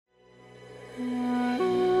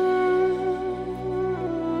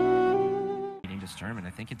tournament.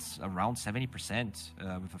 I think it's around 70%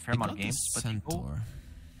 with a fair amount of games. But Centaur.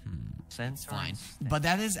 Centaur. Fine. But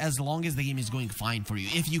that is as long as the game is going fine for you.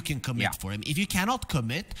 If you can commit for him. If you cannot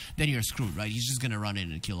commit, then you're screwed, right? He's just going to run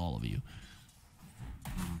in and kill all of you.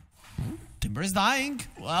 Timber is dying.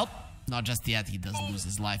 Well, not just yet. He does lose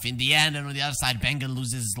his life in the end. And on the other side, Bengen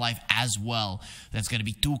loses his life as well. That's going to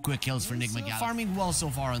be 2 quick kills for Nigma. Farming well so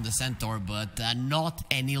far on the Centaur, but not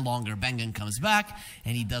any longer. Bengen comes back,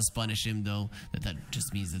 and he does punish him, though. That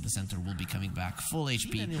just means that the Centaur will be coming back full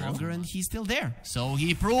HP any longer, and he's still there. So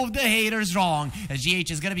he proved the haters wrong. As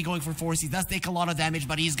GH is going to be going for force. He does take a lot of damage,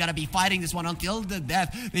 but he's going to be fighting this one until the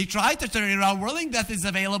death. They tried to turn it around. Whirling Death is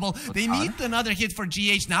available. They need another hit for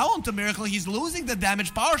GH. Now onto Miracle. He's losing the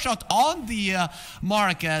damage. Power shot on the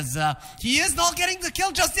mark as he is not getting the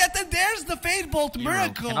kill just yet, and there's the Fade Bolt.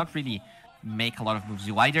 Miracle cannot really make a lot of moves.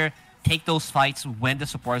 You either take those fights when the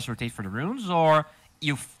supporters rotate for the runes, or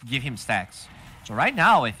you give him stacks. So right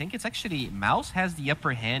now, I think it's actually MOUZ has the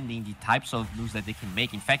upper hand in the types of moves that they can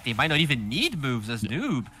make. In fact, they might not even need moves as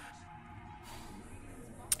Noob.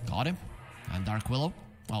 Got him. And Dark Willow,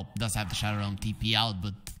 well, does have the Shadow Realm TP out,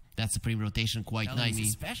 but that's Supreme rotation quite nice.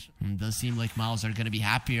 It does seem like MOUZ are going to be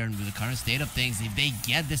happier, and with the current state of things, if they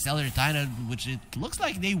get this Elder, which it looks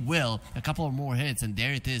like they will, a couple of more hits, and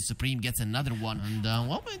there it is. Supreme gets another one. And,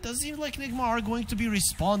 well, it does seem like Nigma are going to be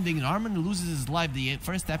responding. Narman loses his life, the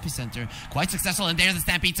first epicenter. Quite successful, and there's the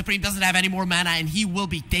Stampede. Supreme doesn't have any more mana, and he will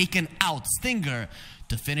be taken out. Stinger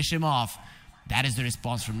to finish him off. That is the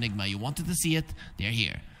response from Nigma. You wanted to see it. They're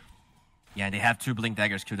here. Yeah, they have 2 Blink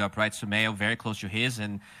Daggers queued up, right? Sumail very close to his,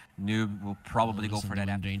 and Noob will probably go for that.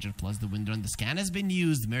 Ranger plus the Wind Run. The scan has been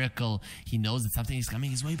used. Miracle, he knows that something is coming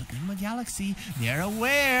his way, but Nigma Galaxy, they're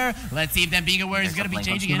aware. Let's see if them being aware is going to be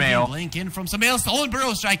changing anything. Blink in from Sumail. Stolen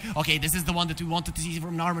Burrow Strike. Okay, this is the one that we wanted to see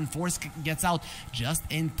from Narman. Force gets out just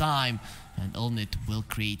in time, and Ulnit will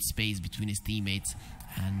create space between his teammates.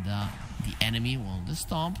 And the enemy, well, the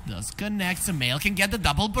Stomp does connect. Sumail can get the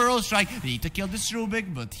double Burrow Strike. They need to kill this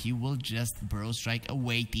Rubik, but he will just Burrow Strike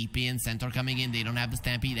away. TP and Centaur coming in. They don't have the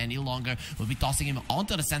Stampede any longer. We'll be tossing him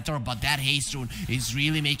onto the Centaur, but that Haste Rune is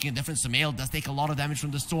really making a difference. Sumail does take a lot of damage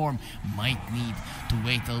from the Storm. Might need to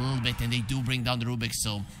wait a little bit, and they do bring down the Rubik,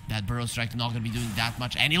 so that Burrow Strike not going to be doing that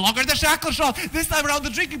much any longer. The Shackle Shot! This time around, the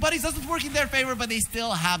Drinking Buddies doesn't work in their favor, but they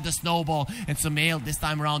still have the Snowball. And Sumail this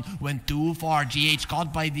time around went too far. GH caught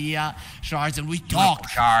by the shards, and we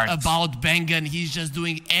talked about Bengen. He's just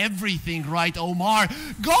doing everything right. Omar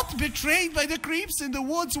got betrayed by the creeps in the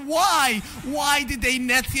woods. Why did they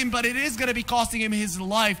net him? But it is going to be costing him his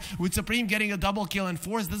life, with Supreme getting a double kill, and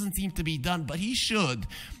Force doesn't seem to be done, but he should,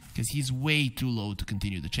 because he's way too low to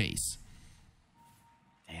continue the chase.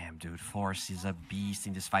 Damn, dude, Force is a beast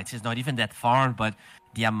in this fight. He's not even that farmed, but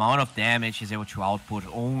the amount of damage he's able to output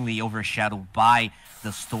only overshadowed by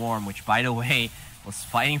the Storm, which, by the way, was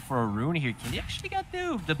fighting for a rune here. Can he actually get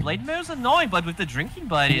the Blade Mail is annoying, but with the Drinking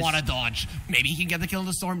Buddies... What a dodge. Maybe he can get the kill in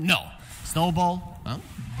the Storm. No. Snowball. Oh,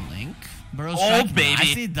 Blink. Burrow Strike. Baby.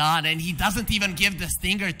 Nicely done. And he doesn't even give the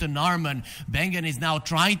Stinger to Narman. Bengen is now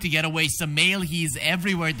trying to get away. Sumail, he's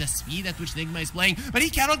everywhere. The speed at which Nigma is playing, but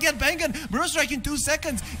he cannot get Bengen. Burrow Strike in 2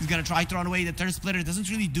 seconds. He's going to try to run away. The Third Splitter doesn't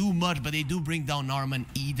really do much, but they do bring down Narman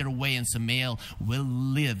either way, and Sumail will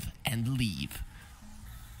live and leave.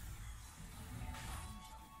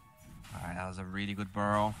 Alright, that was a really good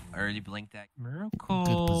burrow. Early Blink Deck. Miracle.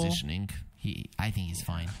 Good positioning. I think he's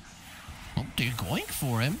fine. Oh, they're going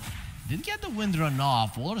for him. Did get the Wind Run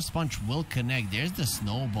off. Water Sponge will connect. There's the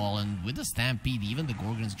Snowball, and with the Stampede, even the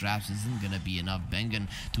Gorgon's Drafts isn't going to be enough. Bengen,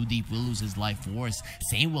 too deep, will lose his life force.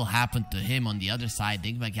 Same will happen to him on the other side.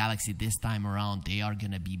 Nigma Galaxy this time around, they are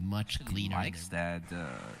going to be much cleaner. He likes that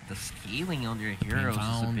the scaling on your heroes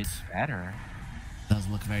is a bit better. Does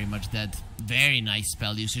look very much dead. Very nice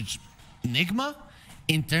spell usage. Nigma,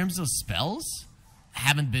 in terms of spells,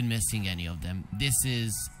 haven't been missing any of them.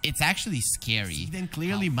 It's actually scary. Then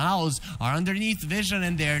clearly MOUZ are underneath vision,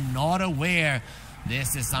 and they're not aware.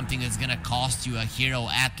 This is something that's going to cost you a hero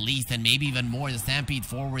at least, and maybe even more. The Stampede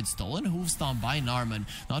forward, stolen Hoof Stomp by Narman.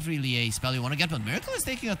 Not really a spell you want to get, but Miracle is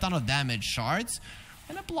taking a ton of damage. Shards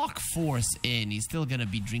and a block Force in. He's still going to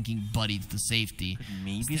be Drinking Buddied to safety. Could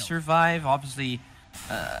maybe survive, obviously.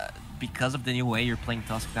 Because of the new way you're playing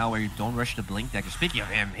Tusk now, where you don't rush the Blink Deck. Speaking of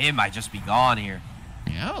him might just be gone here.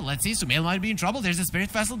 Yeah, well, let's see. Sumail might be in trouble. There's a Spirit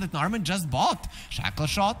Vessel that Narman just bought. Shackle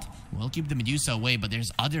Shot will keep the Medusa away, but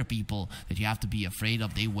there's other people that you have to be afraid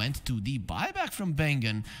of. They went to the buyback from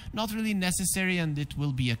Bengen. Not really necessary, and it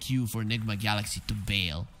will be a cue for Nigma Galaxy to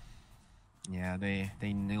bail. Yeah,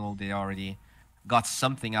 they knew they already got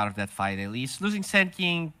something out of that fight at least. Losing Sand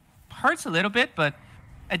King hurts a little bit, but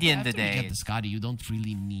At the end of the After you day, get the Scotty, you don't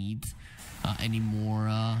really need any more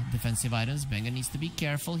defensive items. Benga needs to be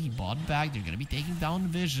careful. He bought back. They're going to be taking down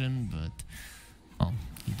Vision, but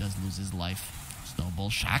he does lose his life. Snowball,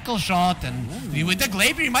 shackle shot, and with the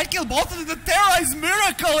Glaber, he might kill both of them. The Terrorize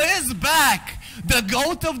Miracle is back. The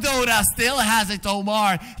GOAT of Dota still has it,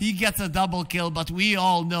 Omar. He gets a double kill, but we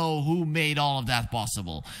all know who made all of that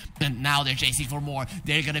possible. And now they're chasing for more.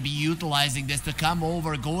 They're going to be utilizing this to come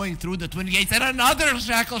over, going through the twin gates, and another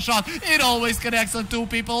shackle shot. It always connects on two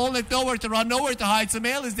people. Ulnit nowhere to run, nowhere to hide.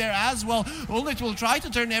 Samael is there as well. Ulnit will try to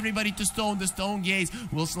turn everybody to stone. The stone gaze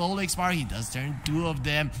will slowly expire. He does turn two of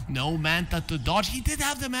them. No Manta to dodge. He did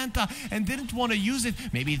have the Manta and didn't want to use it.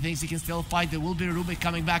 Maybe he thinks he can still fight. There will be Rubik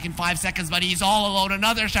coming back in 5 seconds, but he's all alone.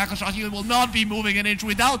 Another shackle shot. He will not be moving an inch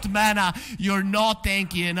without mana. You're not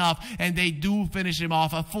tanky enough, and they do finish him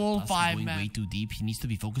off. A full 5 man. Way too deep. He needs to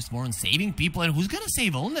be focused more on saving people. And who's gonna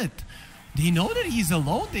save Ulnit? They know that he's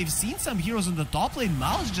alone. They've seen some heroes in the top lane.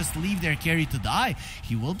 MOUZ just leave their carry to die.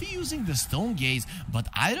 He will be using the Stone Gaze, but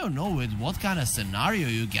I don't know with what kind of scenario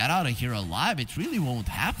you get out of here alive. It really won't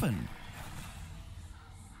happen.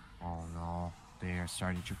 Oh no, they're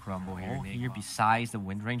starting to crumble here. Here besides the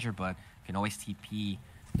Wind Ranger, but you can always TP.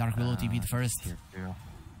 Dark Willow TP'd first. Here too.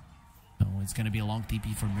 So it's gonna be a long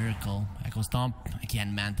TP for Miracle. Echo Stomp,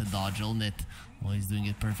 again, Manta dodge, Ulnit. Well, he's doing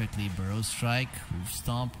it perfectly. Burrow Strike, Hoof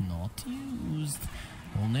Stomp, not used.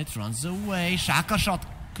 Ulnit runs away. Shackle Shot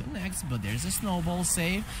connects, but there's a snowball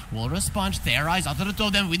save. Walrus Punch, Terrorize, out of the two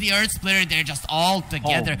of them with the Earth Splitter. They're just all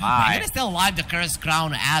together. Megan is still alive, the Cursed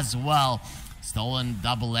Crown as well. Stolen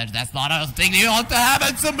double edge. That's not a thing you want to have.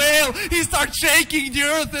 And Samael, he starts shaking the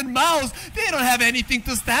earth and MOUZ. They don't have anything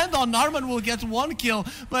to stand on. Narman will get 1 kill,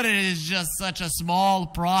 but it is just such a small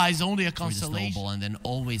prize. Only a consolation. And then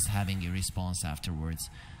always having a response afterwards.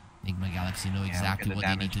 Nigma Galaxy know exactly what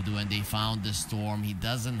they need to do, and they found the Storm. He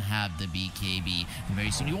doesn't have the BKB, and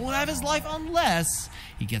very soon he won't have his life unless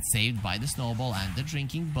he gets saved by the Snowball and the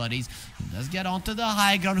Drinking Buddies. He does get onto the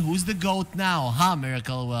high ground. Who's the GOAT now? Huh,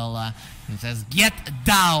 Miracle? Well, it says get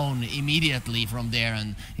down immediately from there,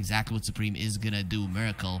 and exactly what Supreme is gonna do.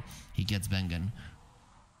 Miracle, he gets Bengen.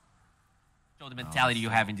 Show the mentality you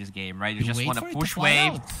have in this game, right? You just want to push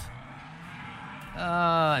wave.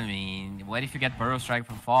 I mean, what if you get Burrow Strike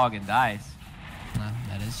from Fog and dies?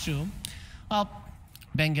 That is true. Well,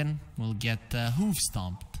 Bengen will get Hoof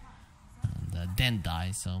Stomped and then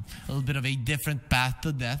die. So a little bit of a different path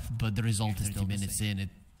to death, but the result is 30 minutes in. It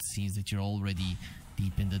seems that you're already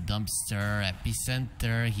deep in the dumpster,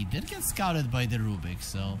 epicenter. He did get scouted by the Rubik,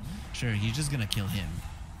 so sure, he's just gonna kill him.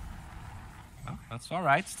 Well, that's all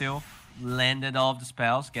right. Still landed all of the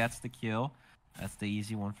spells, gets the kill. That's the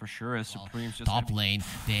easy one for sure. As Supreme's just top lane,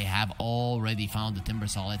 they have already found the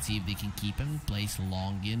Timbersaw. Let's see if they can keep him in place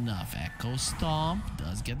long enough. Echo Stomp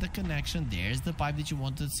does get the connection. There's the pipe that you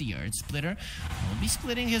wanted to see. Earth Splitter will be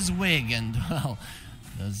splitting his wig, and well,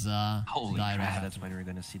 does holy die crap, right that's when we're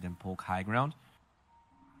gonna see them poke high ground.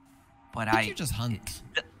 But you just hunt.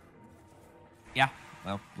 Yeah,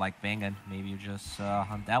 well, like Bengen, maybe you just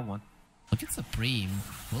hunt that one. Look at Supreme.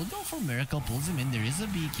 We'll go for Miracle. Pulls him in. There is a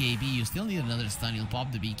BKB. You still need another stun. He'll pop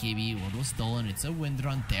the BKB. What was stolen? It's a Wind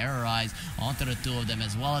Run. Terrorize onto the two of them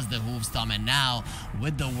as well as the Hoof Stomp. And now,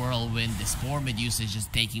 with the Whirlwind, the Spore mid usage is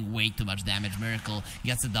taking way too much damage. Miracle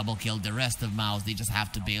gets a double kill. The rest of MOUZ, they just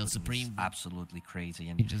have to bail. Supreme. It's absolutely crazy.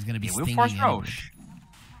 And he's just going to be stinging force Roche.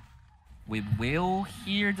 We will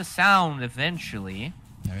hear the sound eventually.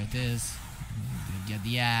 There it is. Get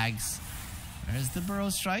the Ags. There's the Burrow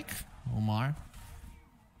Strike. Omar.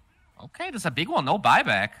 Okay, that's a big one. No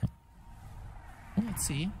buyback. Let's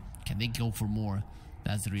see. Can they go for more?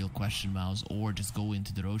 That's the real question, MOUZ. Or just go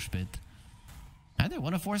into the Roche pit. And they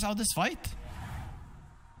want to force out this fight.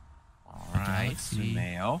 Alright,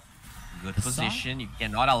 Sumail. Good position. You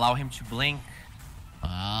cannot allow him to blink.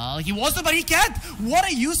 He wants to, but he can't. What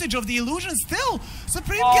a usage of the illusion still.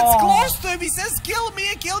 Supreme gets close to him. He says, kill me,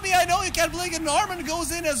 kill me. I know you can't blink. And Norman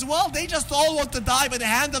goes in as well. They just all want to die by the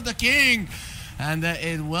hand of the king. And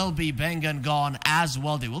it will be Bengen gone as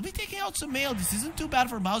well. They will be taking out Sumail. This isn't too bad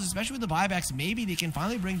for MOUZ, especially with the buybacks. Maybe they can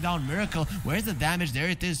finally bring down Miracle. Where's the damage? There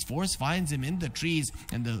it is. Force finds him in the trees.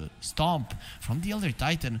 And the stomp from the Elder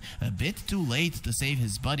Titan. A bit too late to save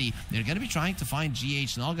his buddy. They're going to be trying to find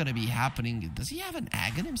GH. Not going to be happening. Does he have an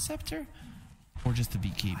Aghanim Scepter? Or just a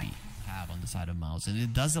BKB? Have on the side of MOUZ. And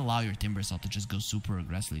it does allow your Timbersaw to just go super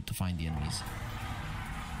aggressively to find the enemies.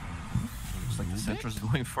 Looks like the Centra's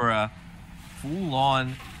going for a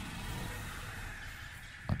full-on.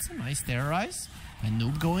 That's a nice Terrorize. And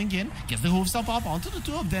Noob going in, gets the hoof stomp up onto the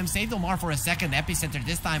two of them. Saved Omar for a second. Epicenter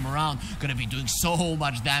this time around. Gonna be doing so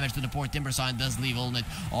much damage to the poor Timbersaw and does leave Olnit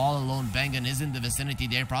all alone. Bengen is in the vicinity.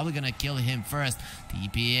 They're probably gonna kill him first.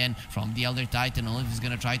 TP in from the Elder Titan. Olnit is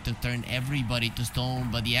gonna try to turn everybody to stone,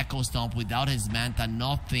 but the Echo Stomp without his Manta,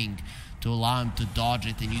 nothing to allow him to dodge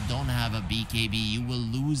it, and you don't have a BKB. You will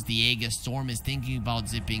lose the Aegis. Storm is thinking about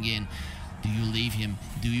zipping in. Do you leave him?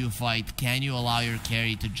 Do you fight? Can you allow your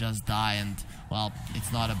carry to just die? And, well,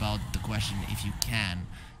 it's not about the question if you can.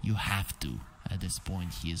 You have to. At this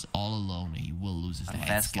point, he is all alone, and he will lose his life.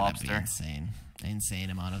 It's gonna be insane. Insane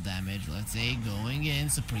amount of damage. Let's say going in.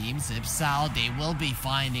 Supreme zips out. They will be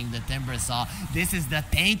finding the Timbersaw. This is the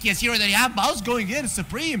tankiest hero that you have. MOUZ going in.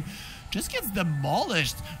 Supreme just gets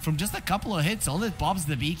demolished from just a couple of hits. Only pops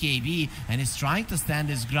the BKB and is trying to stand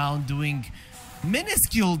his ground, doing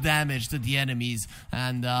minuscule damage to the enemies.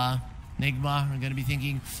 And Nigma are going to be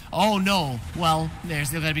thinking, oh no, well, they're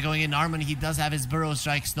still going to be going in. Armin, he does have his Burrow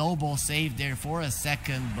Strike. Snowball saved there for a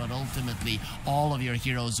second, but ultimately all of your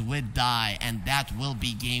heroes would die, and that will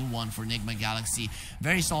be game one for Nigma Galaxy.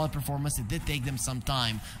 Very solid performance. It did take them some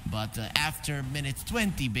time, but after minute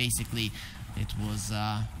 20, basically, it was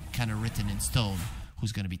kind of written in stone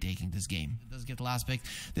who's going to be taking this game. It does get last pick.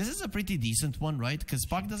 This is a pretty decent one, right? Because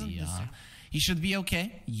Puck doesn't... he should be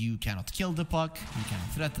okay. You cannot kill the Puck. You cannot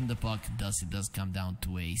threaten the Puck. Thus, it does come down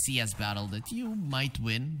to a CS battle that you might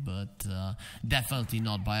win, but definitely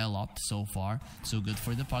not by a lot so far. So good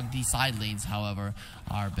for the Puck. The side lanes, however,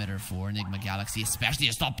 are better for Nigma Galaxy, especially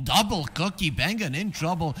a stop double cookie. Bengen in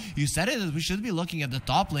trouble. You said it, that we should be looking at the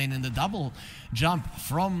top lane, and the double jump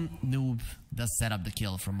from Noob does set up the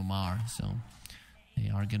kill from Omar. So they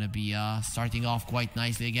are going to be starting off quite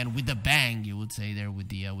nicely again with the bang, you would say, there with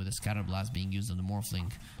the Scatter Blast being used on the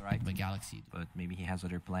Morphling. Right. The Galaxy. But maybe he has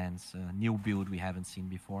other plans. New build we haven't seen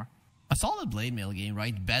before. A solid blade mail game,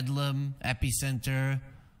 right? Bedlam, Epicenter,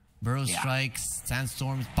 Burrow Strikes,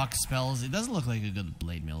 Sandstorms, Puck Spells. It doesn't look like a good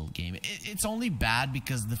blade mail game. It's only bad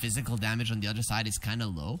because the physical damage on the other side is kind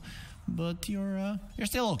of low. But you're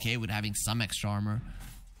still okay with having some extra armor.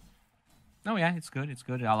 Oh yeah, it's good. It's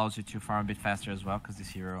good. It allows you to farm a bit faster as well, because this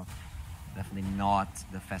hero definitely not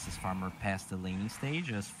the fastest farmer past the laning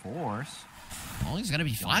stage as Force. Oh, he's gonna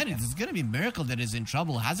be fine. It's gonna be Miracle that is in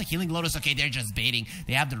trouble. Has a Healing Lotus. Okay, they're just baiting.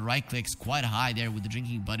 They have the right clicks quite high there with the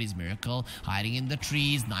Drinking Buddies. Miracle hiding in the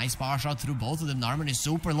trees. Nice power shot through both of them. Narman is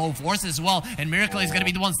super low. Force as well. And Miracle is gonna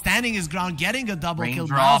be the one standing his ground, getting a double kill.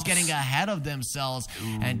 MOUZ getting ahead of themselves.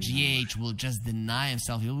 Ooh. And GH will just deny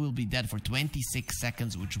himself. He will be dead for 26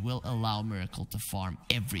 seconds, which will allow Miracle to farm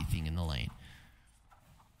everything in the lane.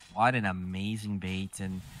 What an amazing bait.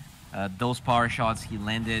 And those power shots he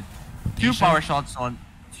landed. Two power shots on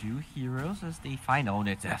two heroes as they find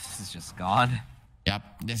Onit. This is just gone. Yep,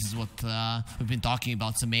 this is what we've been talking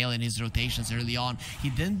about. Samael in his rotations early on. He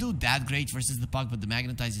didn't do that great versus the Puck, but the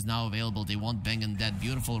Magnetize is now available. They want Bengen dead.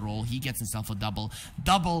 Beautiful roll. He gets himself a double.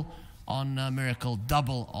 Double on Miracle,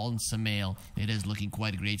 double on Samael. It is looking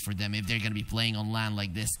quite great for them. If they're going to be playing on LAN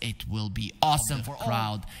like this, it will be awesome for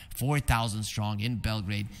crowd. 4,000 strong in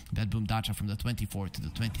Belgrade. BetBoom Dacha from the 24th to the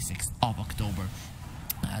 26th of October.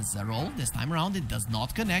 As a roll, this time around, it does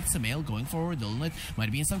not connect. Samael going forward. Olnit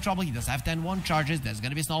might be in some trouble. He does have 10-1 charges. There's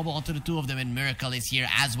going to be a snowball onto the two of them, and Miracle is here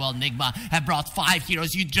as well. Nigma have brought 5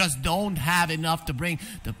 heroes. You just don't have enough to bring.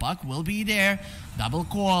 The Puck will be there. Double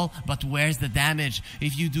coil, but where's the damage?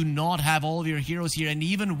 If you do not have all of your heroes here, and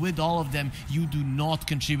even with all of them, you do not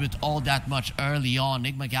contribute all that much early on.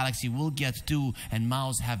 Nigma Galaxy will get 2, and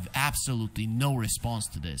MOUZ have absolutely no response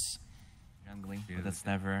to this. Jungling, but that's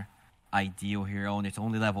never ideal here. It's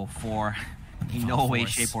only level 4 in no way,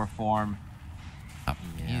 shape, or form.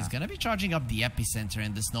 He's gonna be charging up the Epicenter,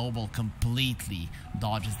 and the Snowball completely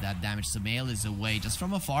dodges that damage. Samael is away just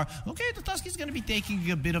from afar. Okay, the Tusk is gonna be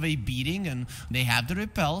taking a bit of a beating, and they have the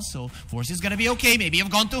repel, so Force is gonna be okay. Maybe you've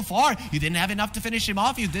gone too far. You didn't have enough to finish him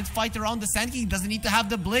off. You did fight around the Sand King. He doesn't need to have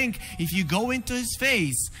the blink. If you go into his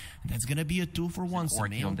face, that's gonna be a 2-for-1.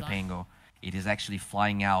 Samael the Pango. It is actually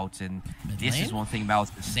flying out, and this is one thing about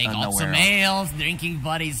this. They got Samael's Drinking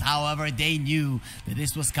Buddies, however, they knew that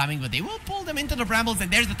this was coming, but they will pull them into the brambles, and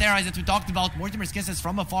there's the Terrorize that we talked about. Mortimer's Kisses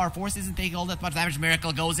from afar. Force isn't taking all that much damage.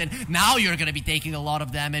 Miracle goes in. Now you're going to be taking a lot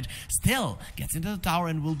of damage. Still gets into the tower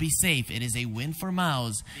and will be safe. It is a win for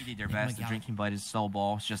MOUZ. They did their best. The Drinking Buddies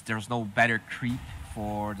Snowball. It's just there's no better creep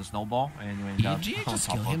for the Snowball. And did GH just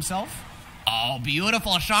kill himself? Oh,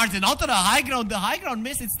 beautiful shards and onto the high ground. The high ground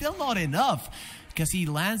miss. It's still not enough. because he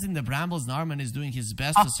lands in the brambles. Narman is doing his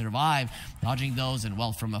best to survive, dodging those, and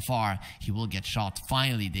well, from afar, he will get shot.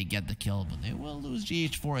 Finally, they get the kill, but they will lose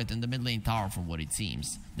GH for it in the mid lane tower from what it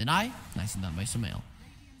seems. Deny, nice and done by Sumail.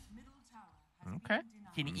 Okay.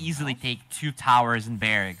 Can easily take 2 towers and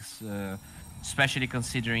barracks, especially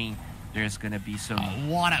considering there's gonna be some...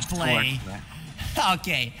 what a play!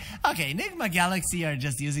 Okay, Nigma Galaxy are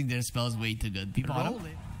just using their spells way too good. People roll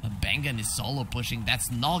it. Bengen is solo pushing.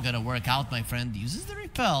 That's not gonna work out, my friend. Uses the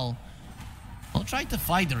repel. I'll try to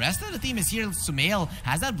fight. The rest of the team is here. Sumail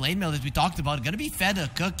has that blade mail that we talked about. Gonna be fed a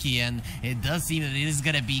cookie, and it does seem that it is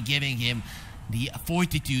gonna be giving him the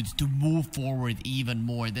fortitude to move forward even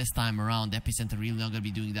more this time around. Epicenter really not going to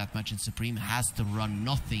be doing that much, and Supreme has to run.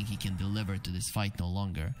 Nothing he can deliver to this fight no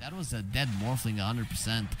longer. That was a dead Morphling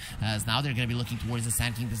 100%, as now they're going to be looking towards the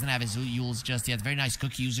Sand King. Doesn't have his Yules just yet. Very nice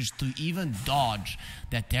cookie users to even dodge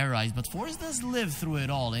that Terrorize, but Force does live through it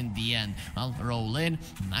all in the end. Well, roll in.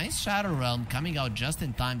 Nice Shadow Realm coming out just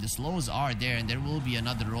in time. The slows are there, and there will be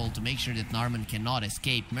another roll to make sure that Narman cannot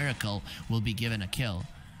escape. Miracle will be given a kill.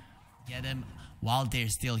 Get him while they're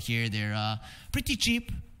still here. They're pretty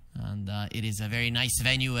cheap, and it is a very nice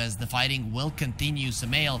venue as the fighting will continue.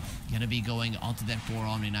 Sumail gonna be going onto that poor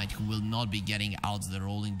Omni Knight, who will not be getting out the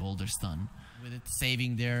rolling boulder stun. With it,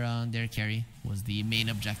 saving their carry was the main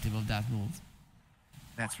objective of that move.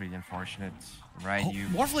 That's really unfortunate, right? Oh,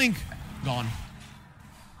 Morphling gone,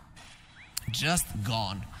 just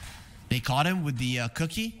gone. They caught him with the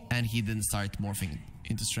cookie, and he didn't start morphing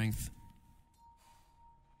into strength.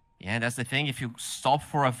 Yeah, that's the thing. If you stop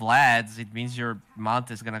for a Vlad's, it means your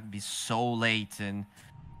mount is gonna be so late, and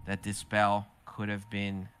that this spell could have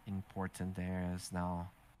been important there. As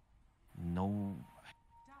now, no.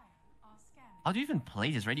 How do you even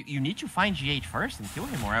play this, right? You need to find GH first and kill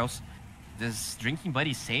him, or else this Drinking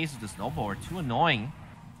Buddy saves with the snowball are too annoying.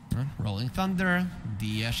 Rolling Thunder.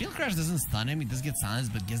 The Shield Crash doesn't stun him. He does get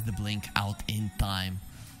silenced, but gets the blink out in time.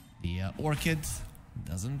 The Orchid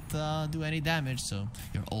doesn't do any damage, so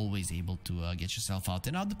you're always able to get yourself out.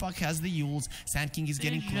 And now the puck has the Yules. Sand King is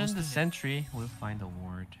getting close. The sentry will find a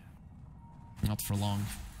ward. Not for long.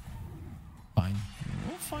 Fine.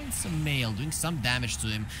 We'll find some mail, doing some damage to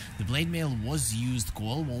him. The blade mail was used.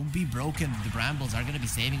 Coil won't be broken. The brambles are going to be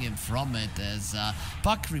saving him from it, as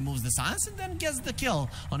Puck removes the silence and then gets the kill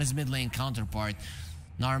on his mid lane counterpart.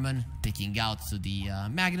 Narman taking out to the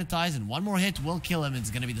Magnetize, and one more hit will kill him.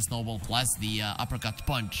 It's going to be the Snowball plus the Uppercut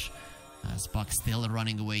Punch. As Puck still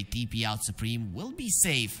running away. TP out. Supreme will be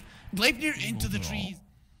safe. Gleipnir into the trees.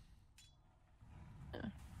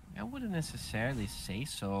 I wouldn't necessarily say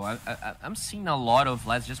so. I'm seeing a lot of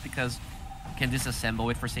Vlads just because you can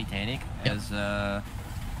disassemble it for Satanic, as that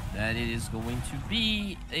it is going to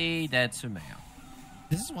be a dead Sumail.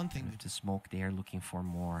 This is one thing. With the smoke, they are looking for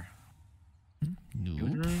more. No.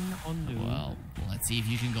 Well, let's see if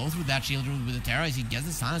you can go through that shield room with the Terrorize. He gets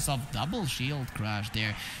the silence of double shield crash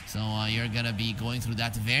there. So you're gonna be going through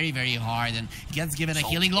that very, very hard, and he gets given a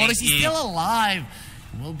healing Lotus. He's still alive.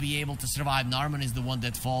 Will be able to survive. Narman is the one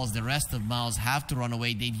that falls. The rest of MOUZ have to run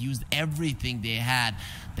away. They've used everything they had.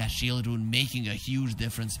 That shield rune making a huge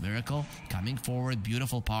difference. Miracle coming forward.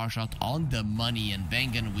 Beautiful power shot on the money. And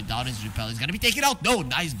Bengen without his repel is going to be taken out. No,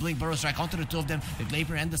 nice blink burrow strike onto the two of them. The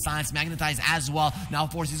Glaper and the Silence Magnetize as well. Now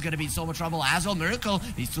Force is going to be in so much trouble as well. Miracle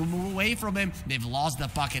needs to move away from him. They've lost the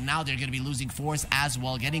puck, and now they're going to be losing Force as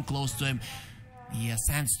well. Getting close to him. The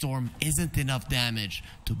Sandstorm isn't enough damage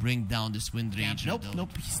to bring down this Wind Ranger. Nope.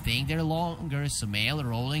 He's staying there longer. Sumail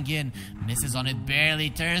rolling in. Misses on it barely.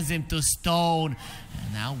 Turns him to stone.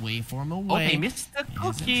 And now Waveform away. Okay, missed the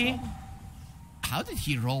cookie. How did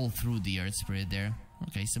he roll through the Earth Spirit there?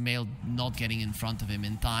 Okay, Sumail not getting in front of him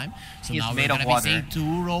in time. So now we're going to be seeing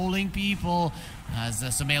two rolling people. As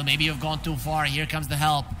Sumail maybe have gone too far. Here comes the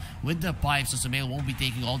help with the pipe. So Sumail won't be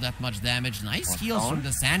taking all that much damage. Nice heals from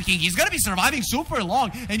the Sand King. He's going to be surviving super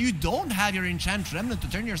long. And you don't have your Enchant Remnant to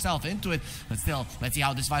turn yourself into it. But still, let's see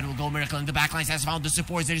how this fight will go. Miracle in the backlines has found the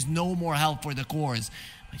supports. There's no more help for the cores.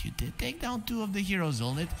 But you did take down two of the heroes.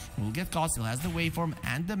 Zolnit will get caught. Still has the Waveform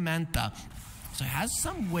and the Manta. So he has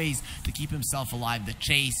some ways to keep himself alive. The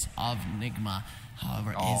chase of Nigma,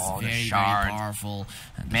 however, is very, very powerful.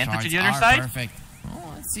 And the Manta shards to the other are side? Perfect.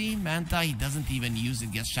 Oh, let's see. Manta, he doesn't even use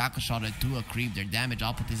it. Gets shackle shotted to a creep. Their damage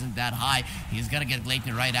output isn't that high. He's going to get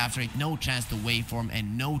Gleipnir right after it. No chance to Waveform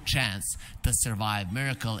and no chance to survive.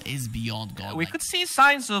 Miracle is beyond God. We could see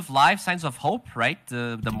signs of life, signs of hope, right?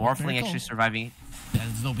 The Morphling actually surviving.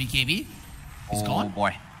 There's no BKB. He's gone. Oh,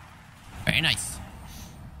 boy. Very nice.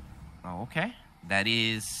 Oh, okay. That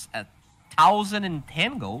is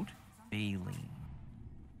 1,010 gold. Failing.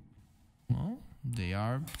 Well, They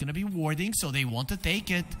are going to be warding, so they want to take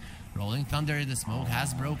it. Rolling Thunder, the smoke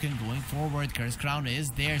has broken, going forward. Curse Crown is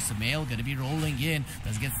there. Sumail going to be rolling in.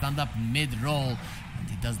 Does get stunned up mid-roll. And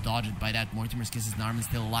he does dodge it by that. Mortimer's Kisses. Narman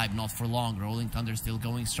still alive, not for long. Rolling Thunder still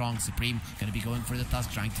going strong. Supreme going to be going for the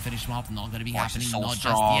Tusk, trying to finish him off. Not going to be happening, so not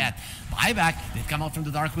strong. just yet. Buyback, they've come out from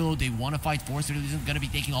the Dark Willow. They want to fight. Force really isn't going to be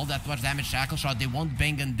taking all that much damage. Shackle Shot, they want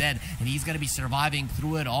Bengen dead. And he's going to be surviving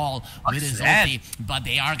through it all with his ulti. But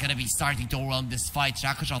they are going to be starting to overwhelm this fight.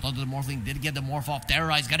 Shackle Shot onto the Morphling. Did get the Morph off.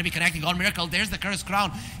 Terrorize, going to be connecting on Miracle. There's the Curse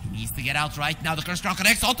Crown. He needs to get out right now. The Curse Crown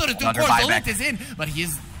connects onto the 2 cores. Ultimate is in, but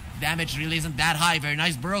his damage really isn't that high. Very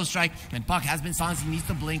nice Burrow Strike. And Puck has been silenced. He needs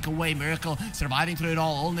to blink away. Miracle surviving through it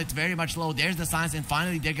all. Ultimate very much low. There's the silence. And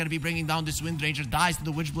finally, they're going to be bringing down this Wind Ranger. Dies to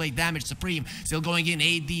the Witchblade damage. Supreme still going in.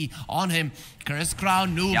 AD on him. Curse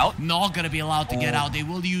Crown Noob not going to be allowed to get out. They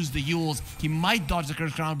will use the Yules. He might dodge the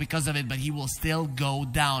Curse Crown because of it, but he will still go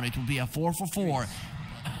down. It will be a 4-for-4.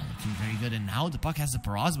 Very good, and now the Puck has the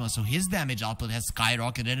Parasma, so his damage output has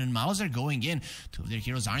skyrocketed, and MOUZ are going in. 2 of their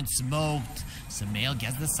heroes aren't smoked. Sumail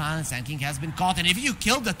gets the silence. Sand King has been caught, and if you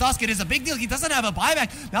kill the Tusk, it is a big deal. He doesn't have a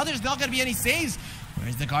buyback. Now there's not going to be any saves.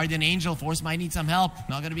 Where's the Guardian Angel? Force might need some help.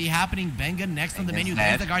 Not going to be happening. Bengen next on the menu.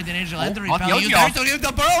 There's the Guardian Angel and the Repel. You there to give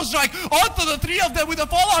the Burrow Strike onto the 3 of them with a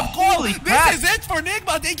follow-up call. This is it for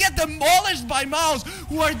Nigma. They get demolished by MOUZ,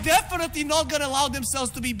 who are definitely not going to allow themselves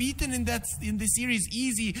to be beaten in the series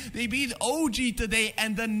easy. They beat OG today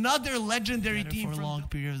and another legendary team for a long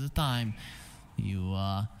period of time. You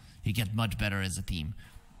get much better as a team.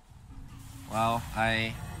 Well,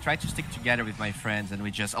 I try to stick together with my friends, and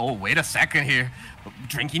we just, oh, wait a second here.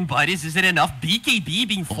 Drinking buddies, is it enough? BKB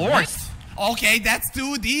being forced. Okay, that's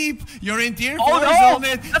too deep. You're in tier 4 no,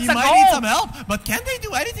 zone. He might need some help. But can they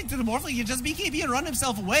do anything to the Morphling? He just BKB and run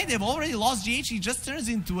himself away. They've already lost GH. He just turns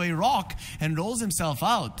into a rock and rolls himself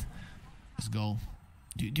out. Let's go.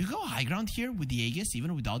 Do you go high ground here with the Aegis,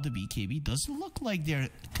 even without the BKB? Doesn't look like they're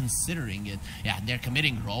considering it. Yeah, they're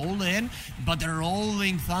committing roll in, but the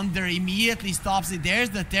Rolling Thunder immediately stops it. There's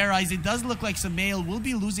the Terrorize. It does look like Sumail will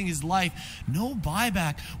be losing his life. No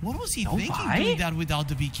buyback. What was he thinking doing that without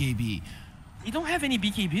the BKB? You don't have any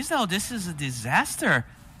BKBs now. This is a disaster.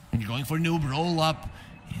 And you're going for noob roll up.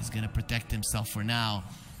 He's going to protect himself for now.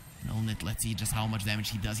 Let's see just how much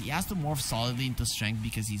damage he does. He has to morph solidly into strength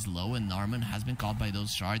because he's low, and Narman has been caught by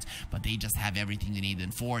those shards, but they just have everything they need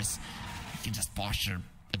in force. He can just posture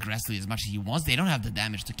aggressively as much as he wants. They don't have the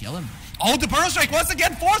damage to kill him. Oh, the Burrow Strike once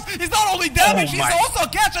again forced. He's not only damaged, he's also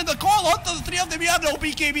catching the call onto the 3 of them. You have no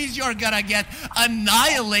BKBs. You're gonna get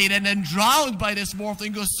annihilated and drowned by this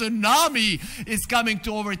Morphling. A tsunami is coming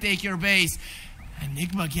to overtake your base.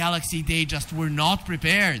 Enigma Galaxy, they just were not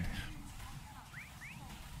prepared.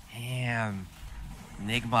 Damn.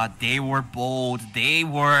 Nigma, they were bold. They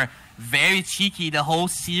were very cheeky the whole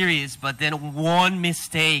series, but then one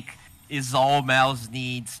mistake is all MOUZ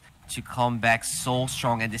needs to come back so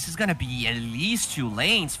strong. And this is going to be at least 2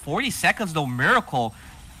 lanes. 40 seconds though, Miracle.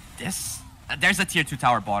 There's a tier 2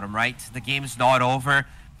 tower bottom, right? The game's not over,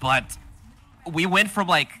 but we went from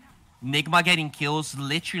like Nigma getting kills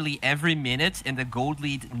literally every minute and the gold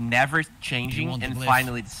lead never changing, and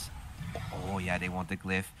finally it's... Oh yeah, they want the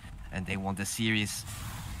glyph. And they won the series.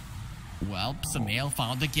 Well, Sumail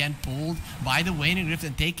found again, pulled by the Waning Rift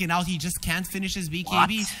and taken out. He just can't finish his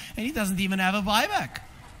BKB, and he doesn't even have a buyback.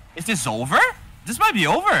 Is this over? This might be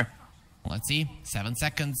over. Let's see. 7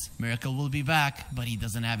 seconds. Miracle will be back, but he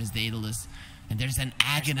doesn't have his Daedalus. And there's an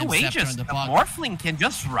Aghanim Scepter on the Puck. Morphling can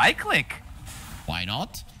just right-click. Why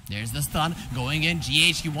not? There's the stun going in.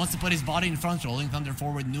 GH, he wants to put his body in front. Rolling Thunder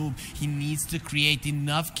forward noob. He needs to create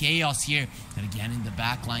enough chaos here. And again, in the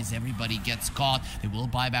back lines, everybody gets caught. They will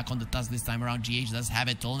buy back on the Tusk this time around. GH does have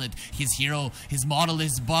it. Told it. His hero, his model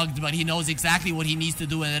is bugged, but he knows exactly what he needs to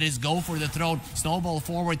do, and that is go for the throne. Snowball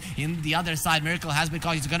forward in the other side. Miracle has been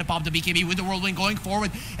caught. He's going to pop the BKB with the Whirlwind going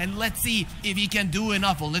forward. And let's see if he can do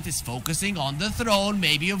enough. Olit is focusing on the throne.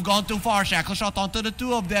 Maybe you've gone too far. Shackle shot onto the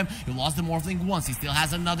 2 of them. You lost the Morphling once. He still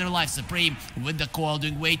has another life. Supreme with the coil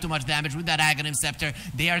doing way too much damage with that Aghanim Scepter.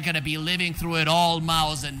 They are going to be living through it all.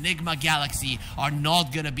 MOUZ and Nigma Galaxy are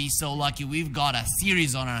not going to be so lucky. We've got a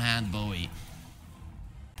series on our hand, Bowie.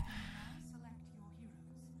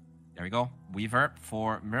 There we go. Weaver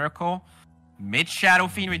for Miracle. Mid Shadow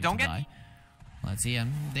Fiend. We don't get... Let's see,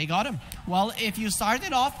 and they got him. Well, if you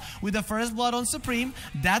started off with the first blood on Supreme,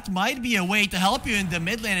 that might be a way to help you in the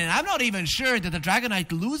mid lane, and I'm not even sure that the Dragon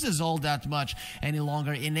Knight loses all that much any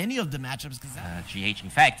longer in any of the matchups. GH, in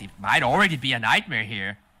fact, it might already be a nightmare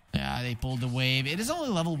here. Yeah, they pulled the wave. It is only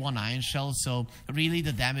level 1 Iron Shell, so really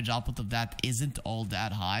the damage output of that isn't all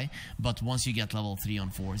that high. But once you get level 3 on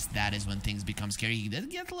Force, that is when things become scary. You then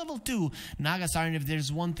get to level 2. Naga Siren, if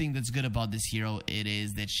there's one thing that's good about this hero, it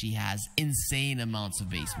is that she has insane amounts of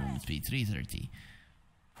base movement speed, 330.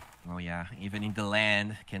 Oh yeah, even in the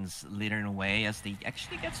land can slither away as they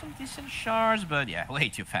actually get some decent shards, but yeah, way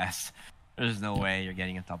too fast. There's no way you're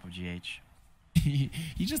getting on top of GH. He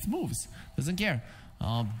just moves, doesn't care.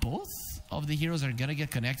 Both of the heroes are gonna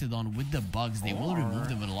get connected on with the bugs. They will remove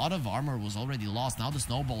them, but a lot of armor was already lost. Now the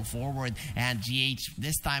snowball forward, and GH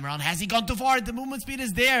this time around, has he gone too far? The movement speed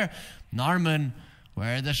is there. Narman,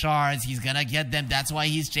 where are the shards? He's gonna get them. That's why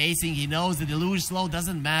he's chasing. He knows that the lose slow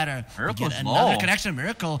doesn't matter. Miracle's another low. connection.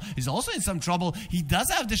 Miracle is also in some trouble. He does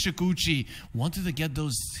have the Shikuchi. Wanted to get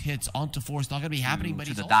those hits onto Force. Not gonna be happening, but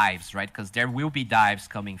to he's the dives, right? Because there will be dives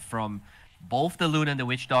coming from both the Luna and the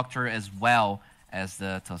Witch Doctor as well as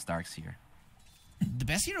the Tusk Darks here. The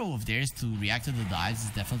best hero of theirs to react to the dives is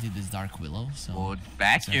definitely this Dark Willow. So Good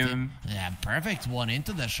vacuum. Yeah, perfect one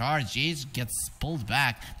into the shards. GH gets pulled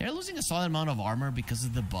back. They're losing a solid amount of armor because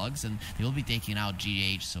of the bugs, and they will be taking out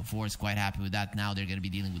GH. So Force quite happy with that. Now they're going to be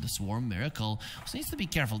dealing with the Swarm. Miracle so needs to be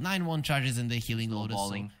careful. 9-1 charges in the Healing Lotus.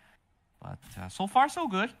 So. But so far so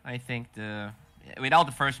good. I think without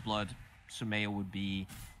the First Blood, Sumeo would be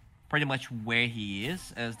pretty much where he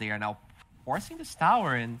is, as they are now forcing this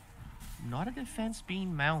tower and not a defense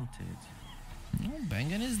being mounted. No,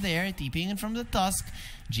 Bengen is there, TPing in from the Tusk.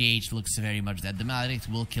 GH looks very much dead. The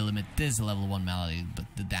Maledict will kill him. It is a level 1 Maledict, but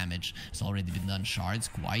the damage has already been done. Shards,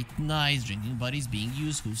 quite nice. Drinking Buddies being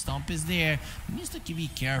used. Hoof Stomp is there. He needs to be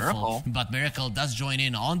careful. But Miracle does join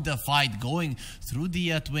in on the fight, going through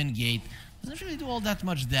the Twin Gate. Doesn't really do all that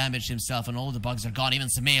much damage himself, and all the bugs are gone. Even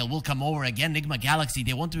Samael will come over again. Nigma Galaxy,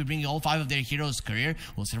 they want to be bringing all 5 of their heroes' career.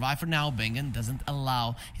 Will survive for now. Bengen doesn't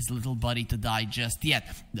allow his little buddy to die just yet.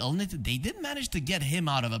 They did manage to get him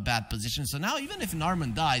out of a bad position, so now even if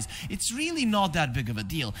Narman dies, it's really not that big of a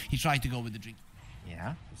deal. He tried to go with the drink.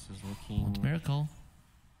 Yeah, this is looking... Miracle.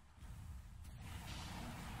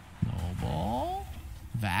 No ball.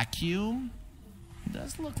 Vacuum.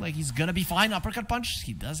 Does look like he's gonna be fine. Uppercut punch.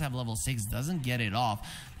 He does have level 6. Doesn't get it off.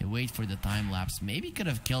 They wait for the time lapse. Maybe could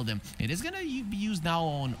have killed him. It is gonna be used now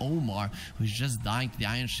on Omar, who's just dying to the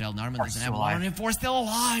Iron Shell. Narman doesn't have one on Force still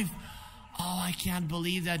alive. Oh, I can't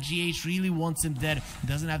believe that GH really wants him dead.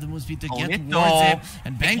 Doesn't have the move speed to get towards him.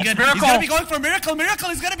 And Bengen, he's going to be going for Miracle. Miracle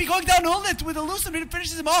is going to be going down Ulnit with a Lucid.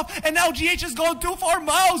 Finishes him off. And now GH has gone too far.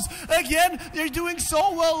 MOUZ, again, they're doing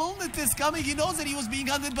so well. Ulnit is coming. He knows that he was being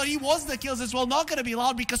hunted, but he was the kills as well. Not going to be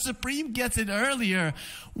allowed because Supreme gets it earlier.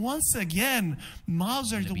 Once again,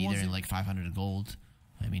 MOUZ are the ones in like 500 gold.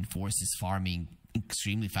 I mean, Force is farming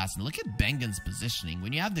extremely fast. And look at Bengen's positioning.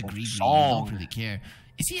 When you have the greedy, you don't really care.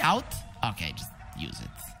 Is he out? Okay, just use it.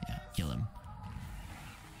 Yeah, kill him.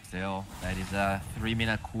 Still, that is a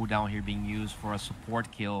 3-minute cooldown here being used for a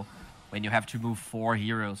support kill when you have to move 4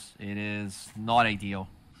 heroes. It is not ideal.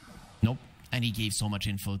 Nope. And he gave so much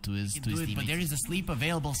info to his teammates. But there is a sleep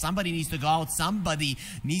available. Somebody needs to go out. Somebody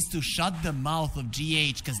needs to shut the mouth of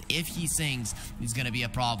GH, because if he sings, it's going to be a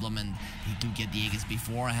problem. And he do get the Aegis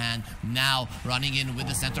beforehand. Now, running in with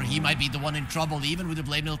the center, he might be the one in trouble, even with the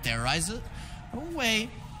Blade Mill Terrorizer. No way.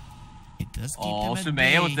 It does keep them at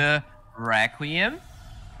bay. Sumeo with the Requiem.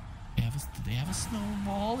 They have a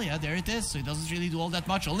snowball. Yeah, there it is. So he doesn't really do all that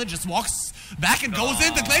much. Only just walks back and goes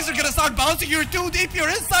in. The Glaze are going to start bouncing. You're too deep. You're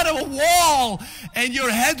inside of a wall. And your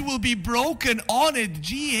head will be broken on it.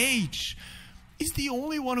 GH is the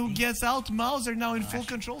only one who gets out. MOUZ are now in full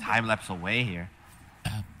control. Time lapse away here.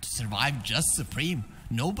 To survive just Supreme.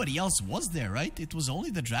 Nobody else was there, right? It was only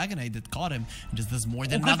the Dragonite that caught him. Just does more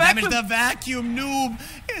than enough damage. The Vacuum noob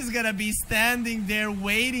is gonna be standing there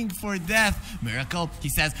waiting for death. Miracle, he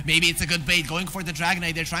says, maybe it's a good bait. Going for the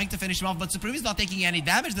Dragonite. They're trying to finish him off, but Supreme is not taking any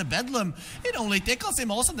damage. The Bedlam, it only tickles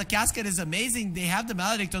him. Also, the Cascade is amazing. They have the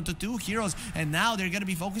Maledict onto 2 heroes, and now they're gonna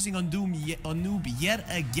be focusing on Noob yet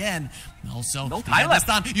again. Also, no time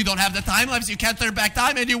lapse. You don't have the time lapse. You can't turn back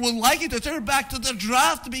time, and you would like it to turn back to the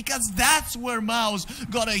draft, because that's where MOUZ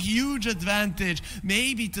got a huge advantage.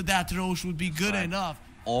 Maybe to that Roche would be good enough.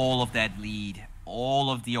 All of that lead, all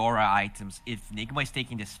of the aura items. If Nigma is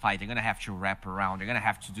taking this fight, they're gonna have to wrap around. They're gonna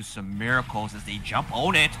have to do some miracles as they jump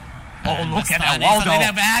on it. Oh, look at that wall, though.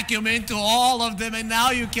 They vacuum into all of them, and now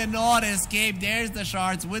you cannot escape. There's the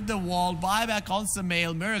shards with the wall. Buyback on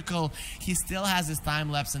Samael. Miracle, he still has his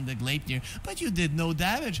time lapse in the Gleipnir, but you did no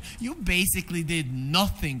damage. You basically did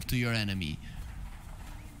nothing to your enemy.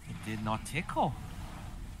 It did not tickle.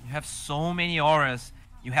 You have so many auras.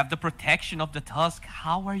 You have the protection of the Tusk.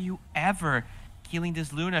 How are you ever killing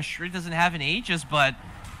this Luna. Sure, it doesn't have an Aegis, but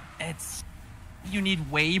you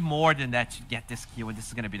need way more than that to get this kill, and this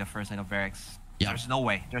is going to be the first line of barracks. Yeah. There's no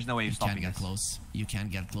way you're stopping this. You can't get close. You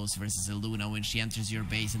can't get close versus a Luna when she enters your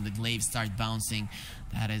base and the glaives start bouncing.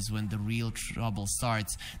 That is when the real trouble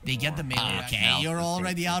starts. They get the melee. Okay, you're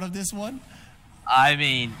already out of this one? I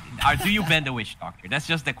mean, do you ban the Witch Doctor? That's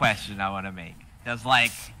just the question I want to make. Because,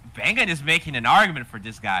 like, Bengen is making an argument for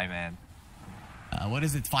this guy, man. What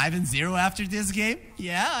is it, 5-0 after this game?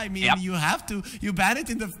 Yeah, I mean, you have to. You ban it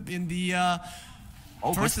in the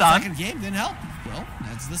first and second game, didn't help. Well,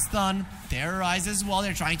 that's the stun. Terrorizes while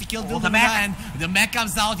they're trying to kill the Luna, and the mech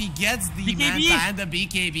comes out. He gets the Manta and the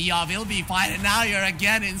BKB off. He'll be fine, and now you're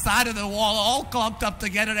again inside of the wall, all clumped up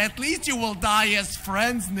together. At least you will die as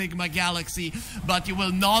friends, Nigma Galaxy, but you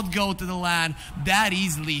will not go to the LAN that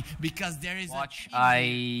easily because there is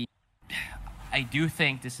I do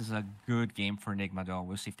think this is a good game for Nigma, though.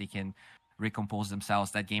 We'll see if they can recompose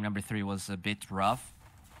themselves. That game number 3 was a bit rough.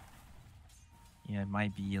 Yeah, it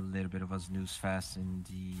might be a little bit of a snooze fest in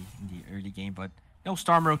the early game, but no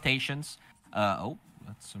storm rotations. That's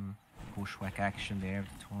some bushwhack action there,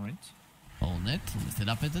 the torrent. Hold it, lift it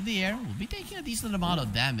up into the air. We'll be taking a decent amount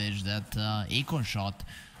of damage. That Acorn shot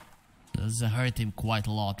does hurt him quite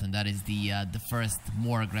a lot, and that is the first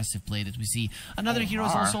more aggressive play that we see. Another hero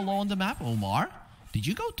is also low on the map. Omar, did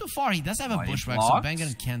you go too far? He does have a bushwhack, so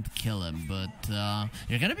Bengen can't kill him, but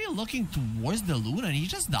you're gonna be looking towards the Luna, and he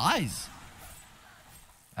just dies.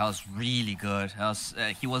 That was really good.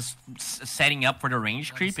 He was setting up for the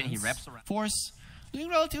range creep, and he reps around. Force doing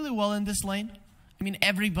relatively well in this lane. I mean,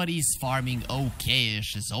 everybody's farming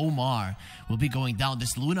okay-ish as Omar will be going down.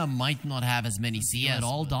 This Luna might not have as many CS at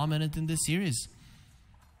all dominant in this series.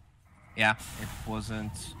 Yeah, it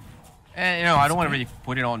wasn't. And, you know, I don't want to really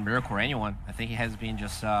put it on Miracle or anyone. I think he has been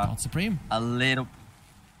just Supreme. A little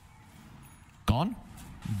gone.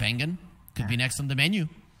 Bengen could be next on the menu.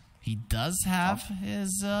 He does have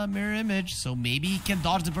his mirror image, so maybe he can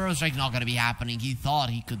dodge the burrow strike. Not gonna be happening. He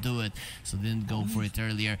thought he could do it, so didn't go for it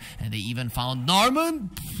earlier. And they even found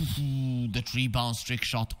Norman. The 3-bounce trick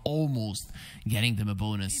shot, almost getting them a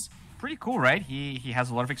bonus. Pretty cool, right? He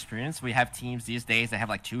has a lot of experience. We have teams these days that have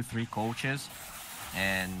like 2-3 coaches,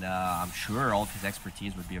 and I'm sure all of his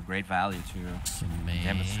expertise would be of great value to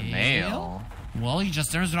Sumail. Well, he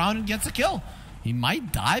just turns around and gets a kill. He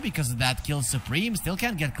might die because of that kill. Supreme still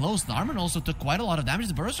can't get close. Narman also took quite a lot of damage.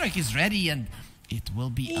 The burrow strike is ready, and it will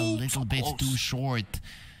be a little bit too short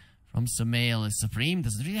from Sumail. Supreme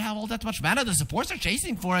doesn't really have all that much mana. The supports are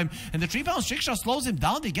chasing for him, and the 3-bounce trick shot slows him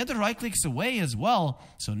down. They get the right clicks away as well.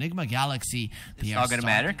 So Nigma Galaxy, it's not going to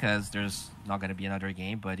matter because there's not going to be another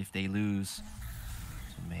game, but if they lose,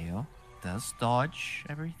 Sumail does dodge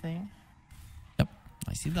everything. Yep,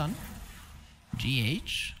 nicely done.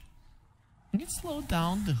 GH. It slowed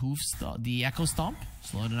down the Echo Stomp.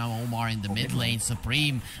 Slowed down Omar in the mid lane.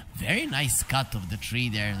 Supreme, very nice cut of the tree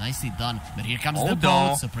there. Nicely done. But here comes the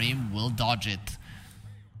boat. Supreme will dodge it.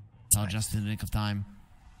 Oh, just in the nick of time.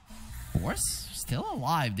 Force still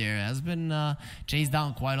alive there. Has been chased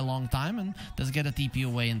down quite a long time and does get a TP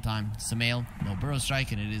away in time. Sumail, no burrow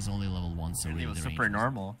strike, and it is only level 1. So it was super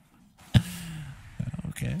normal.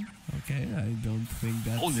 Okay, I don't think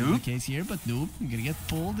that's the case here, but Noob, you're gonna get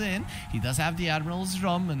pulled in. He does have the Admiral's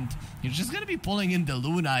Drum, and you're just gonna be pulling in the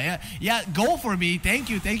Luna. Yeah, go for me. Thank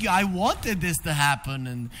you. I wanted this to happen,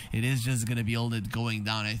 and it is just gonna be all it going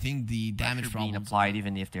down. I think the damage problem being applied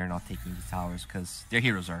even if they're not taking the towers, because their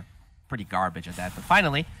heroes are pretty garbage at that. But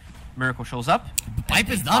finally, Miracle shows up. The pipe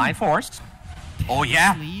is done. Force. Oh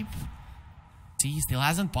yeah. Sleep. See, he still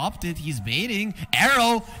hasn't popped it. He's baiting.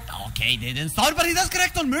 Arrow. Okay, they didn't start, but he does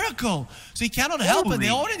connect on Miracle. So he cannot help it. They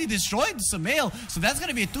already destroyed Sumail. So that's going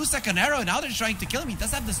to be a 2-second arrow. Now they're trying to kill him. He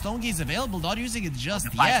does have the Stone Gaze available. Not using it just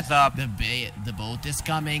yet. The boat is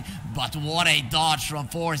coming. But what a dodge from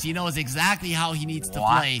Force. He knows exactly how he needs to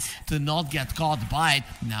play to not get caught by it.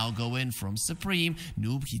 Now go in from Supreme.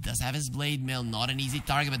 Noob, he does have his Blade Mill. Not an easy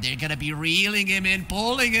target, but they're going to be reeling him in,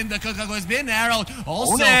 pulling in. The Kukago has been arrowed.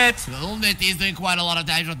 Also, Ulnit is doing quite a lot of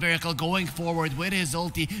damage with Miracle going forward with his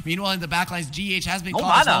ulti. Meanwhile, in the backlines, GH has been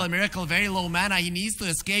caught as well. And Miracle, very low mana. He needs to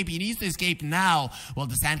escape. He needs to escape now. Well,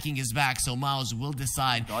 the Sand King is back, so MOUZ will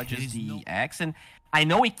decide. Dodges the X, and I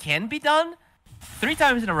know it can be done 3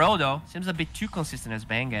 times in a row, though. Seems a bit too consistent as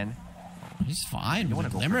Bengen. He's fine with the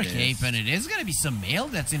Glimmer Cape, and it is going to be Sumail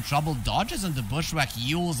that's in trouble. Dodges on the Bushwhack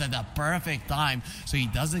Yules at the perfect time, so he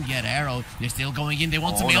doesn't get arrowed. They're still going in. They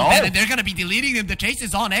want Sumail dead, and they're going to be deleting him. The chase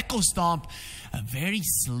is on Echo Stomp. a very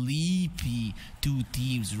sleepy two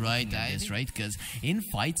teams, right? Right? Because in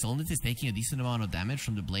fights, Solnit is taking a decent amount of damage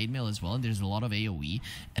from the Blade Mail as well, and there's a lot of AoE,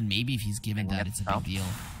 and maybe if he's given that, it's a big deal.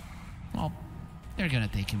 Well, they're gonna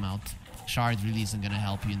take him out. Shard really isn't going to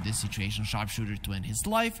help you in this situation. Sharpshooter to end his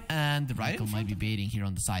life, and the Radical might be baiting here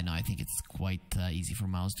on the side. Now I think it's quite easy for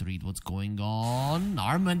MOUZ to read what's going on.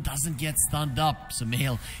 Arman doesn't get stunned up.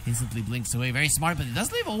 Sumail instantly blinks away. Very smart, but it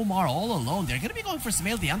does leave Omar all alone. They're going to be going for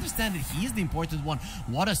Sumail. They understand that he is the important one.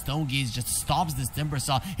 What a Stone Gaze just stops this Timber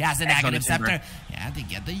Saw. He has a negative scepter. Yeah, they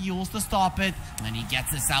get the Yules to stop it, and he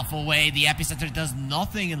gets himself away. The Epicenter does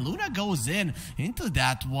nothing, and Luna goes into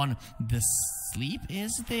that one. The sleep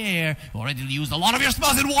is there. Already used a lot of your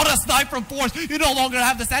spells, and what a snipe from Force. You no longer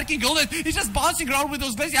have the Sand King Golden. He's just bouncing around with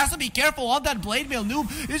those blades. He has to be careful on that Blade Mail.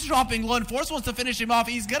 Noob is dropping low, and Force wants to finish him off.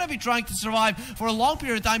 He's gonna be trying to survive for a long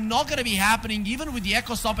period of time. Not gonna be happening even with the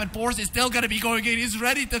Echo Stomp, and Force is still gonna be going in. He's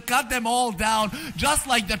ready to cut them all down, just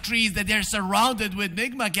like the trees that they're surrounded with.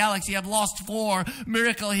 Nigma Galaxy have lost 4.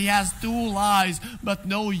 Miracle, he has 2 lives, but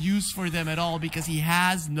no use for them at all because he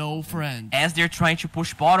has no friend. As they're trying to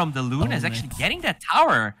push bottom, the Luna is actually getting that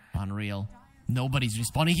tower. Unreal. Nobody's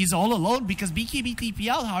responding. He's all alone because BKB TP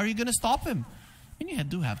out. How are you going to stop him? I mean, you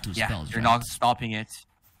do have 2 spells, you're right? not stopping it.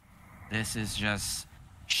 This is just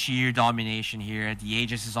sheer domination here. The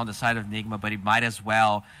Aegis is on the side of Nigma, but it might as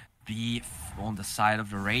well be on the side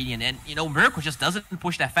of the Radiant. And, you know, Miracle just doesn't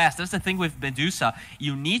push that fast. That's the thing with Medusa.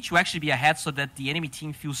 You need to actually be ahead so that the enemy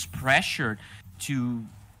team feels pressured to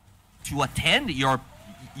attend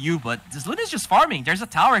you. But this Luna is just farming. There's a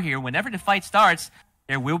tower here. Whenever the fight starts,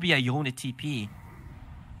 there will be a unit TP.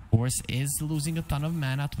 Force is losing a ton of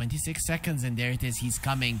mana. 26 seconds, and there it is. He's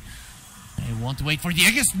coming. They want to wait for the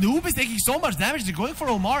Aegis. Noob is taking so much damage. They're going for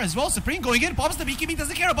Omar as well. Supreme going in. Pops the BKB.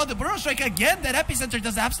 Doesn't care about the Burrow Strike again. That Epicenter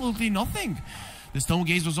does absolutely nothing. The Stone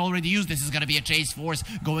Gaze was already used. This is going to be a chase. Force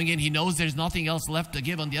going in. He knows there's nothing else left to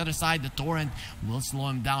give on the other side. The Torrent will slow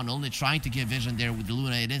him down. Only trying to get vision there with the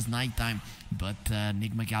Luna. It is nighttime. But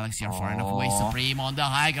Nigma Galaxy are far enough away. Supreme on the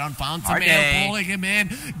high ground. Found Sumail, pulling him in.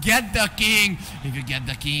 Get the king. If you get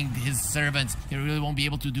the king, his servants, he really won't be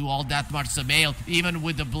able to do all that much. Sumail, even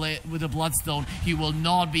with the Bloodstone, he will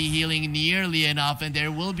not be healing nearly enough. And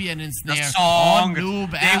there will be an ensnare. The song.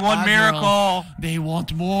 Noob. They want Miracle. They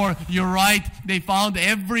want more. You're right. They found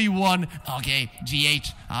everyone. Okay,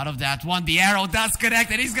 GH out of that one. The arrow does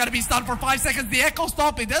connect, and he's going to be stunned for 5 seconds. The Echo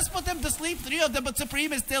Stomp, it does put them to sleep. 3 of them, but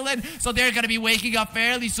Supreme is still in. So they're going to be waking up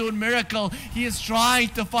fairly soon. Miracle, he is trying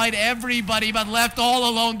to fight everybody, but left all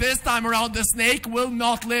alone. This time around, the snake will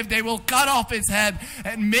not live. They will cut off his head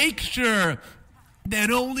and make sure that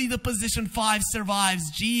only the position 5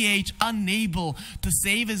 survives. GH unable to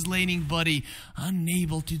save his laning buddy,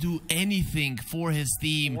 unable to do anything for his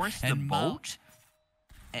team. Force the boat,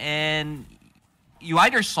 and you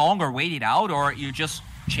either song or wait it out, or you just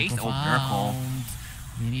chase. Miracle.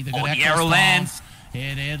 We need a good the arrow lands.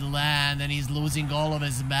 It did land, and he's losing all of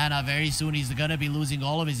his mana. Very soon, he's gonna be losing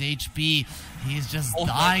all of his HP. He's just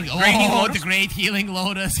dying. The Great Healing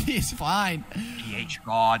Lotus. He's fine. GH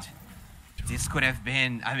God. This could have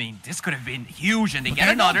been, this could have been huge, and they get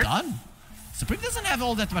another. Done. Supreme doesn't have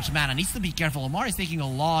all that much mana. Needs to be careful. Omar is taking a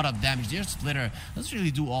lot of damage. Their Splitter doesn't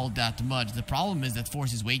really do all that much. The problem is that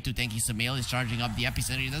Force is way too tanky. Sumail is charging up the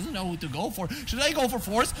Epicenter. He doesn't know who to go for. Should I go for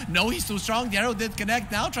Force? No, he's too strong. The arrow did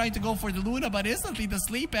connect. Now trying to go for the Luna, but instantly the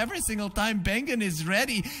sleep every single time Bengen is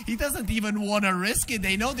ready. He doesn't even want to risk it.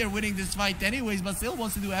 They know they're winning this fight anyways, but still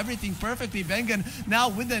wants to do everything perfectly. Bengen now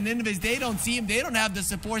with an invis. They don't see him. They don't have the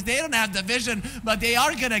support. They don't have the vision, but they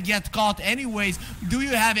are going to get caught anyways. Do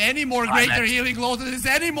you have any more greater healing lotuses,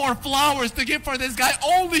 any more flowers to give for this guy,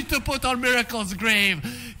 only to put on Miracle's grave?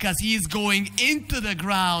 Because he's going into the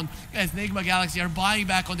ground as Nigma Galaxy are buying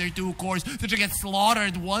back on their 2 cores to get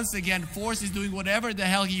slaughtered once again. Force is doing whatever the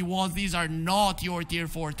hell he wants. These are not your tier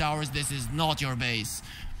 4 towers. This is not your base.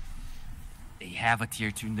 They have a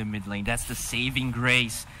tier 2 in the mid lane. That's the saving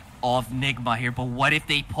grace of Nigma here. But what if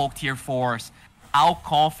they poke tier 4s? How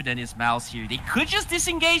confident is MOUZ here? They could just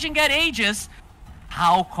disengage and get Aegis.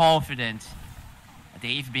 How confident?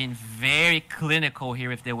 They've been very clinical here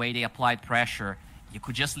with the way they applied pressure. You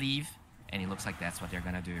could just leave, and it looks like that's what they're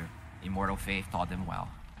gonna do. Immortal Faith taught them well.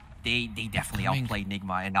 They definitely outplayed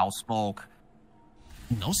Nigma and outspoke.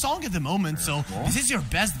 No song at the moment, so this is your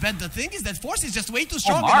best bet. The thing is that Force is just way too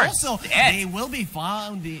strong, and also they will be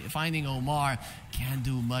finding Omar. Can't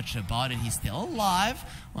do much about it. He's still alive.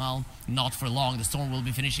 Well, not for long. The Storm will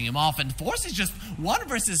be finishing him off, and Force is just 1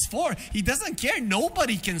 versus 4. He doesn't care.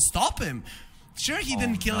 Nobody can stop him. Sure, he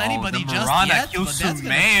didn't kill anybody just yet, but that's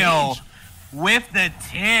gonna with the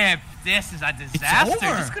tip. This is a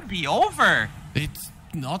disaster. This could be over. It's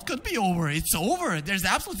not going to be over. It's over. There's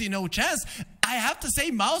absolutely no chance. I have to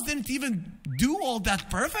say, MOUZ didn't even do all that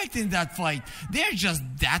perfect in that fight. They're just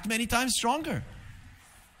that many times stronger.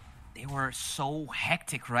 They were so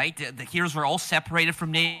hectic, right? The heroes were all separated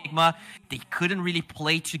from Nigma. They couldn't really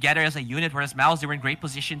play together as a unit, whereas MOUZ, they were in great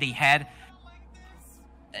position. They had...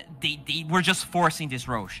 They were just forcing this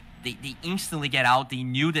Roche. They instantly get out. They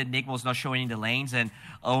knew that Nigma was not showing in the lanes and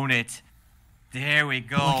own it. There we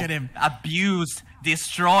go. Look at him. Abused,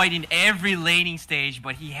 destroyed in every laning stage,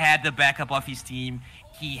 but he had the backup of his team.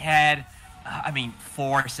 He had,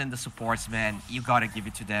 Force and the supports, man. You gotta give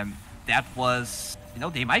it to them. That was,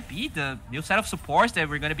 they might be the new set of supports that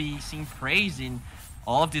we're gonna be seeing praised in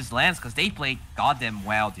all of these lands because they played goddamn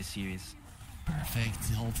well this series. Perfect.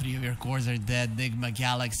 All three of your cores are dead. Nigma,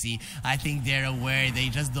 Galaxy. I think they're aware. They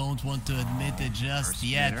just don't want to admit it just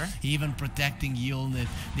yet. Even protecting Unit.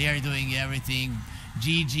 They are doing everything.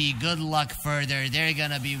 GG. Good luck further. They're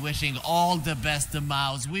gonna be wishing all the best to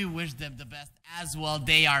MOUZ. We wish them the best as well.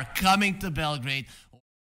 They are coming to Belgrade.